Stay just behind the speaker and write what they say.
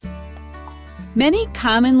Many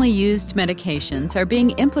commonly used medications are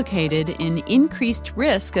being implicated in increased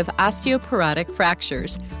risk of osteoporotic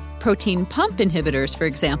fractures, protein pump inhibitors, for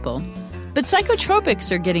example. But psychotropics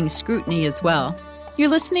are getting scrutiny as well. You're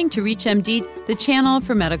listening to ReachMD, the channel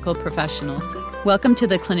for medical professionals. Welcome to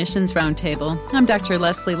the Clinicians Roundtable. I'm Dr.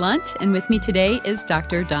 Leslie Lunt, and with me today is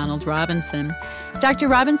Dr. Donald Robinson. Dr.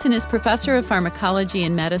 Robinson is professor of pharmacology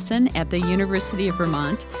and medicine at the University of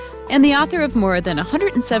Vermont and the author of more than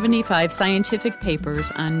 175 scientific papers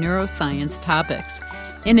on neuroscience topics.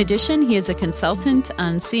 In addition, he is a consultant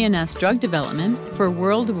on CNS drug development for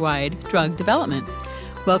Worldwide Drug Development.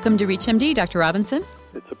 Welcome to ReachMD, Dr. Robinson.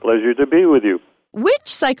 It's a pleasure to be with you. Which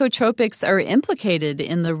psychotropics are implicated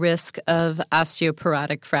in the risk of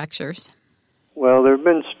osteoporotic fractures? Well, there have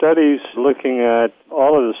been studies looking at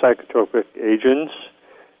all of the psychotropic agents,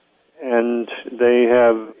 and they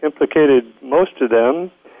have implicated most of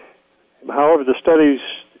them. However,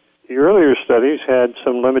 the earlier studies had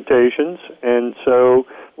some limitations, and so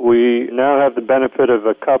we now have the benefit of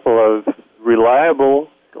a couple of reliable,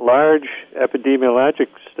 large epidemiologic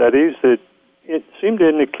studies that seem to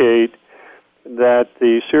indicate that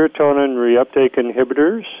the serotonin reuptake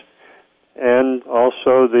inhibitors and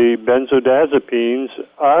also the benzodiazepines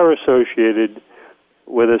are associated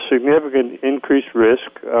with a significant increased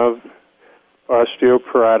risk of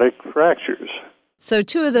osteoporotic fractures. So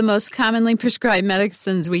two of the most commonly prescribed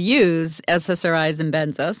medicines we use, SSRIs and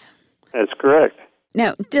benzos. That's correct.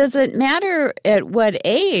 Now, does it matter at what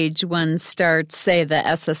age one starts, say, the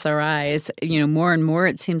SSRIs? More and more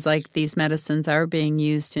it seems like these medicines are being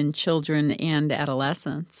used in children and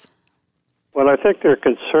adolescents. Well, I think there are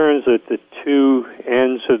concerns at the two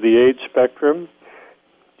ends of the age spectrum.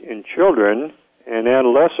 In children and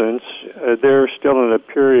adolescents, they're still in a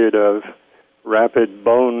period of rapid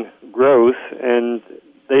bone growth, and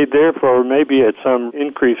they therefore may be at some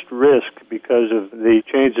increased risk because of the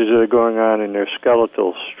changes that are going on in their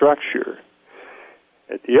skeletal structure.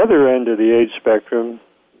 At the other end of the age spectrum,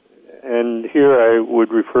 and here I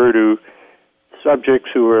would refer to subjects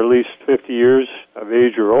who are at least 50 years of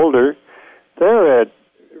age or older, they're at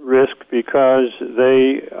risk because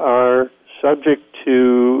they are subject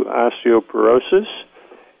to osteoporosis,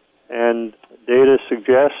 and data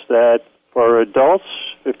suggests that for adults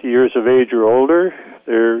 50 years of age or older,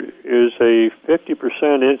 there is a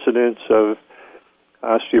 50% incidence of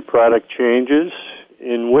osteoporotic changes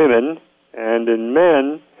in women, and in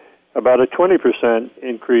men, about a 20%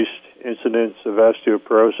 increased incidence of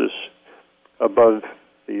osteoporosis above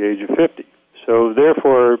the age of 50. So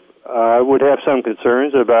therefore, I would have some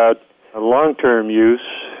concerns about a long-term use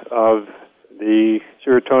of the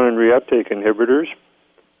serotonin reuptake inhibitors,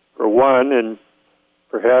 for one, and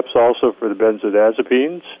perhaps also for the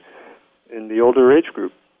benzodiazepines in the older age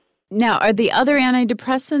group. Now, are the other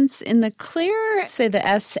antidepressants in the clear, say the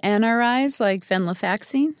SNRIs like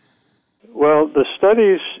venlafaxine? Well, the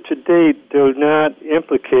studies to date do not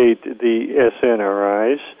implicate the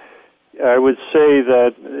SNRIs. I would say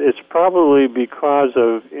that it's probably because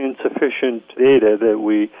of insufficient data that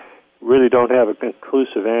we really don't have a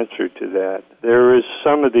conclusive answer to that. There is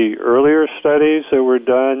some of the earlier studies that were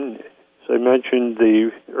done. As I mentioned,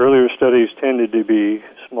 the earlier studies tended to be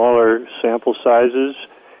smaller sample sizes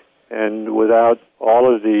and without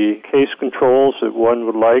all of the case controls that one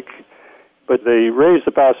would like, but they raised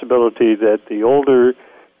the possibility that the older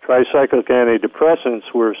tricyclic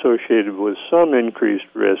antidepressants were associated with some increased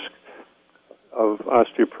risk of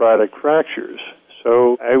osteoporotic fractures.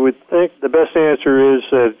 So I would think the best answer is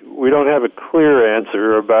that we don't have a clear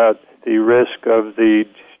answer about the risk of the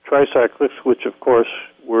tricyclics, which of course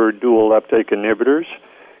were dual uptake inhibitors.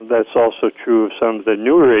 That's also true of some of the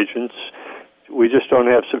newer agents. We just don't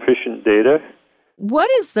have sufficient data. What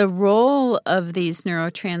is the role of these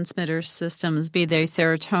neurotransmitter systems, be they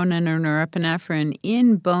serotonin or norepinephrine,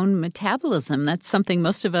 in bone metabolism? That's something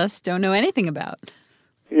most of us don't know anything about.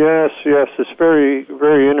 Yes, it's very,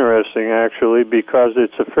 very interesting, actually, because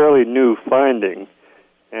it's a fairly new finding.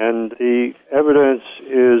 And the evidence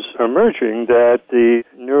is emerging that the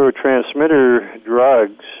neurotransmitter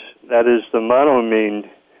drugs, that is the monoamine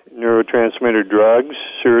neurotransmitter drugs,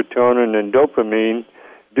 serotonin and dopamine,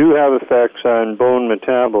 do have effects on bone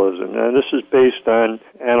metabolism. And this is based on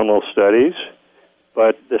animal studies,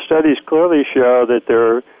 but the studies clearly show that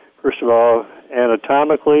there are, first of all,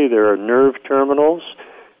 anatomically, there are nerve terminals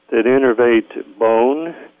that innervate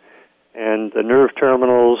bone, and the nerve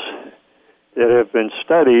terminals that have been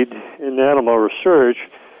studied in animal research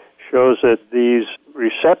shows that these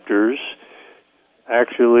receptors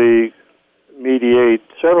actually mediate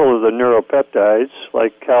several of the neuropeptides,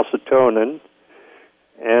 like calcitonin,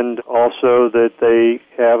 and also that they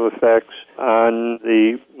have effects on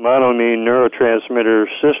the monoamine neurotransmitter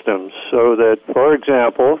systems. So that, for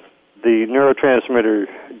example, the neurotransmitter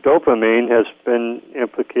dopamine has been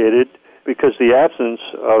implicated because the absence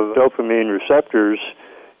of dopamine receptors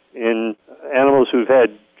in animals who've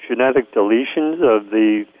had genetic deletions of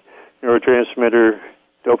the neurotransmitter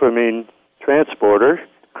dopamine transporter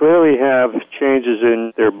clearly have changes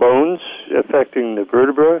in their bones affecting the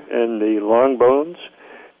vertebra and the long bones.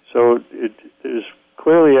 So there's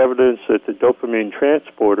clearly evidence that the dopamine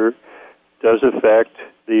transporter does affect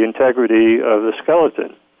the integrity of the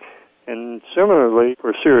skeleton. And similarly,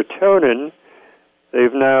 for serotonin,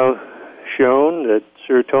 they've now shown that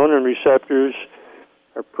serotonin receptors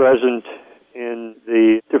are present in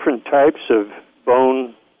the different types of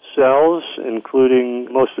bone cells,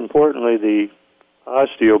 including, most importantly, the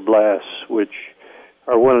osteoblasts, which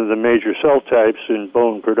are one of the major cell types in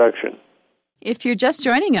bone production. If you're just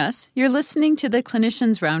joining us, you're listening to the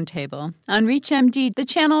Clinicians Roundtable on ReachMD, the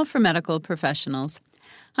channel for medical professionals.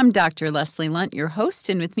 I'm Dr. Leslie Lunt, your host,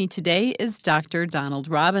 and with me today is Dr. Donald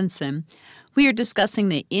Robinson. We are discussing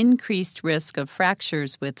the increased risk of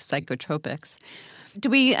fractures with psychotropics. Do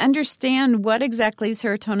we understand what exactly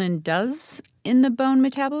serotonin does in the bone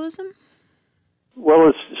metabolism? Well,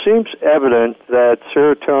 it seems evident that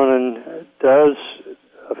serotonin does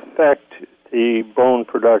affect the bone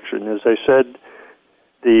production. As I said,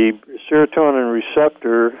 the serotonin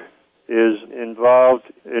receptor is involved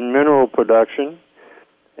in mineral production,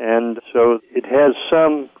 and so it has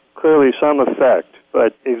clearly some effect.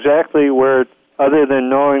 But exactly where, other than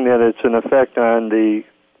knowing that it's an effect on the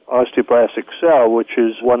osteoblastic cell, which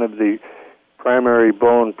is one of the primary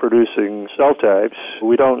bone-producing cell types,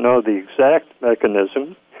 we don't know the exact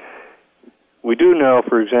mechanism. We do know,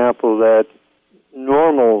 for example, that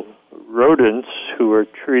normal rodents who are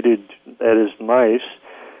treated, that is mice,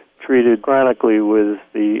 treated chronically with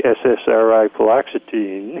the SSRI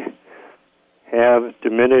fluoxetine, have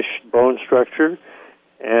diminished bone structure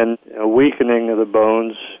and a weakening of the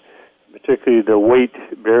bones, particularly the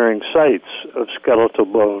weight-bearing sites of skeletal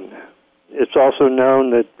bone. It's also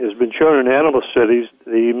known that, has been shown in animal studies,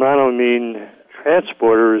 the monoamine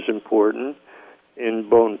transporter is important in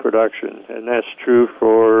bone production, and that's true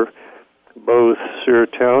for both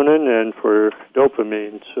serotonin and for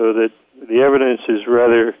dopamine, so that the evidence is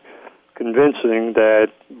rather convincing that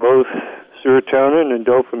both serotonin and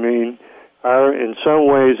dopamine are in some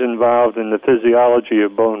ways involved in the physiology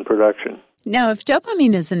of bone production. Now, if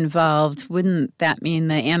dopamine is involved, wouldn't that mean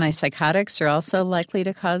the antipsychotics are also likely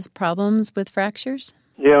to cause problems with fractures?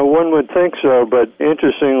 Yeah, one would think so, but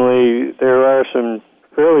interestingly, there are some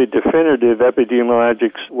fairly definitive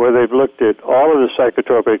epidemiologics where they've looked at all of the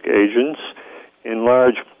psychotropic agents in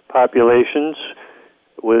large populations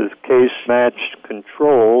with case-matched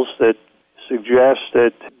controls that suggest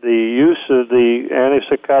that the use of the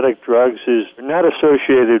antipsychotic drugs is not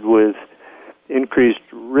associated with increased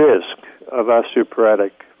risk of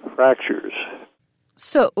osteoporotic fractures.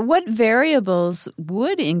 So what variables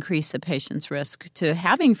would increase a patient's risk to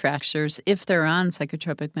having fractures if they're on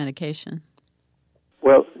psychotropic medication?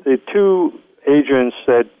 Well, the two agents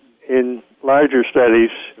that in larger studies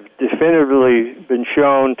have definitively been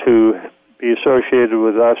shown to be associated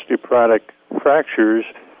with osteoporotic fractures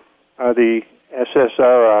are the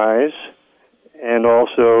SSRIs and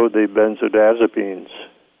also the benzodiazepines.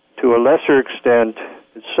 To a lesser extent,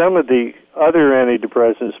 some of the other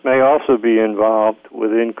antidepressants may also be involved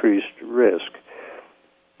with increased risk.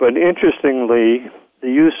 But interestingly, the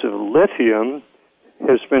use of lithium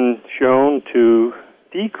has been shown to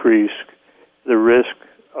decrease the risk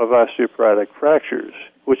of osteoporotic fractures,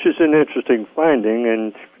 which is an interesting finding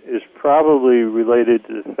and is probably related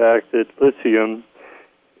to the fact that lithium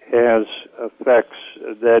has effects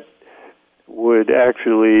that would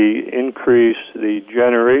actually increase the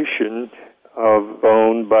generation of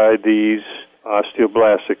bone by these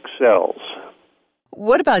osteoblastic cells.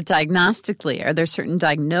 What about diagnostically? Are there certain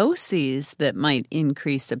diagnoses that might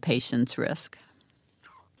increase a patient's risk?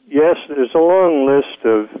 Yes, there's a long list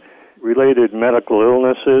of related medical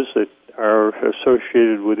illnesses that are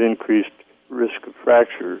associated with increased risk of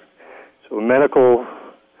fracture. So medical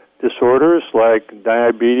disorders like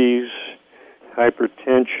diabetes,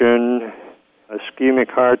 hypertension, ischemic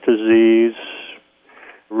heart disease,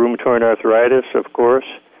 rheumatoid arthritis, of course,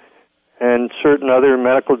 and certain other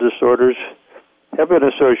medical disorders have been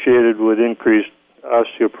associated with increased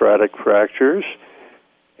osteoporotic fractures.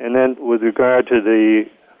 And then with regard to the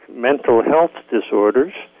mental health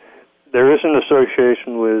disorders, there is an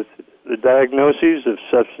association with the diagnoses of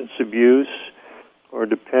substance abuse or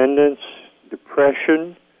dependence,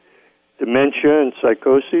 depression, dementia and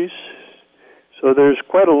psychoses. So there's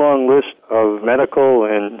quite a long list of medical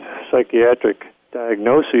and psychiatric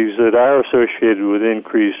diagnoses that are associated with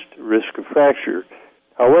increased risk of fracture.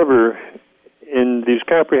 However, in these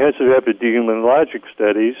comprehensive epidemiologic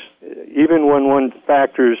studies, even when one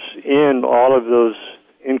factors in all of those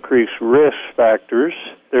increased risk factors,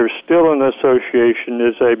 there's still an association,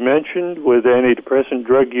 as I mentioned, with antidepressant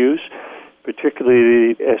drug use,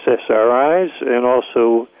 particularly SSRIs, and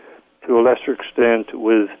also to a lesser extent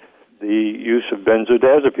with the use of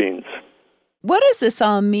benzodiazepines. What does this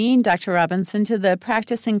all mean, Dr. Robinson, to the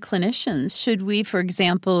practicing clinicians? Should we, for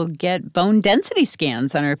example, get bone density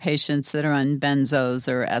scans on our patients that are on benzos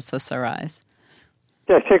or SSRIs?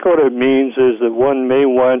 I think what it means is that one may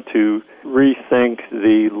want to rethink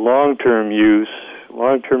the long-term use,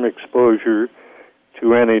 long-term exposure to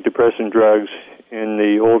antidepressant drugs in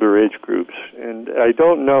the older age groups. And I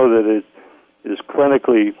don't know that it is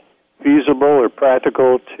clinically feasible or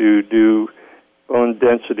practical to do bone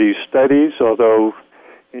density studies, although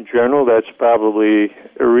in general that's probably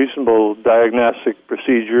a reasonable diagnostic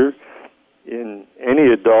procedure in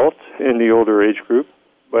any adult in the older age group.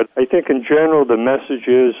 But I think in general the message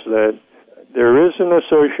is that there is an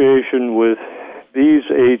association with these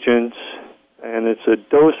agents, and it's a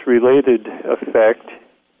dose-related effect.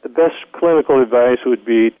 The best clinical advice would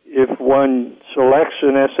be if one selects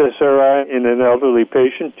an SSRI in an elderly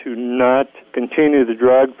patient to not continue the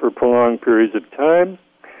drug for prolonged periods of time,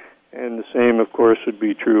 and the same, of course, would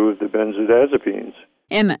be true of the benzodiazepines.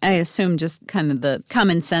 And I assume just kind of the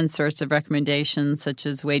common sense sorts of recommendations, such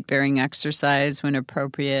as weight-bearing exercise when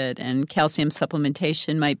appropriate and calcium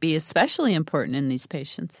supplementation might be especially important in these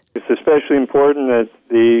patients. It's especially important that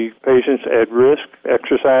the patients at risk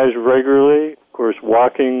exercise regularly. Of course,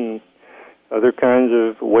 walking, other kinds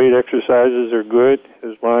of weight exercises are good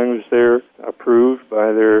as long as they're approved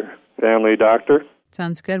by their family doctor.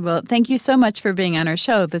 Sounds good. Well, thank you so much for being on our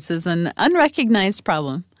show. This is an unrecognized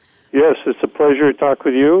problem. Yes, it's a pleasure to talk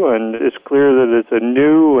with you, and it's clear that it's a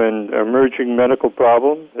new and emerging medical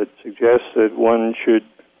problem that suggests that one should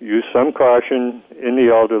use some caution in the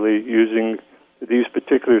elderly using these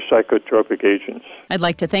particular psychotropic agents. I'd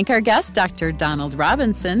like to thank our guest, Dr. Donald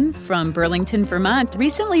Robinson from Burlington, Vermont,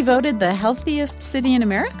 recently voted the healthiest city in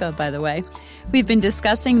America, by the way. We've been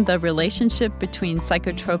discussing the relationship between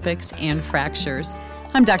psychotropics and fractures.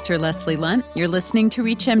 I'm Dr. Leslie Lunt. You're listening to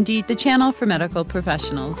ReachMD, the channel for medical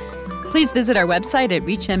professionals. Please visit our website at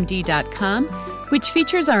reachmd.com, which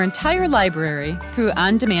features our entire library through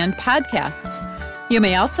on-demand podcasts. You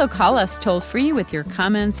may also call us toll-free with your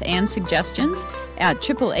comments and suggestions at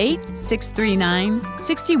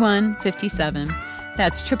 888-639-6157.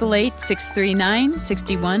 That's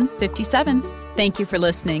 888-639-6157. Thank you for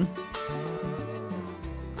listening.